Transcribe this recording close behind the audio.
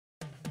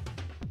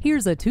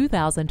Here's a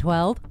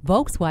 2012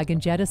 Volkswagen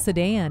Jetta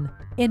Sedan.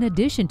 In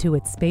addition to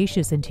its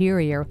spacious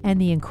interior and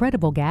the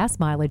incredible gas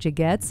mileage it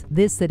gets,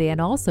 this sedan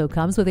also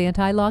comes with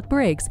anti-lock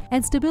brakes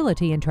and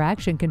stability and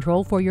traction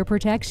control for your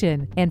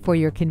protection. And for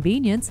your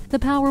convenience, the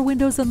power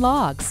windows and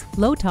locks,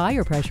 low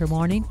tire pressure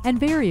warning, and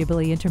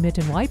variably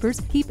intermittent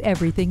wipers keep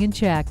everything in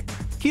check.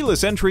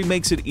 Keyless entry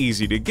makes it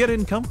easy to get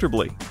in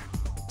comfortably.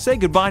 Say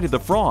goodbye to the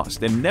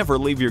frost and never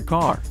leave your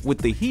car with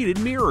the heated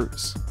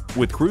mirrors.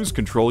 With cruise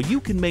control,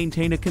 you can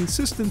maintain a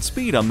consistent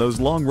speed on those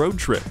long road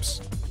trips.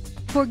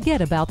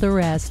 Forget about the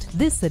rest.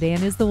 This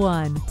sedan is the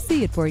one.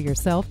 See it for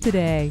yourself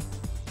today.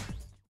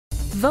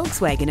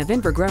 Volkswagen of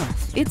Inver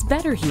Grove. It's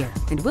better here,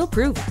 and we'll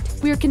prove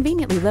it. We are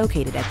conveniently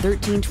located at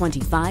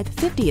 1325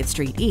 50th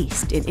Street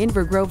East in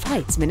Inver Grove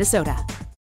Heights, Minnesota.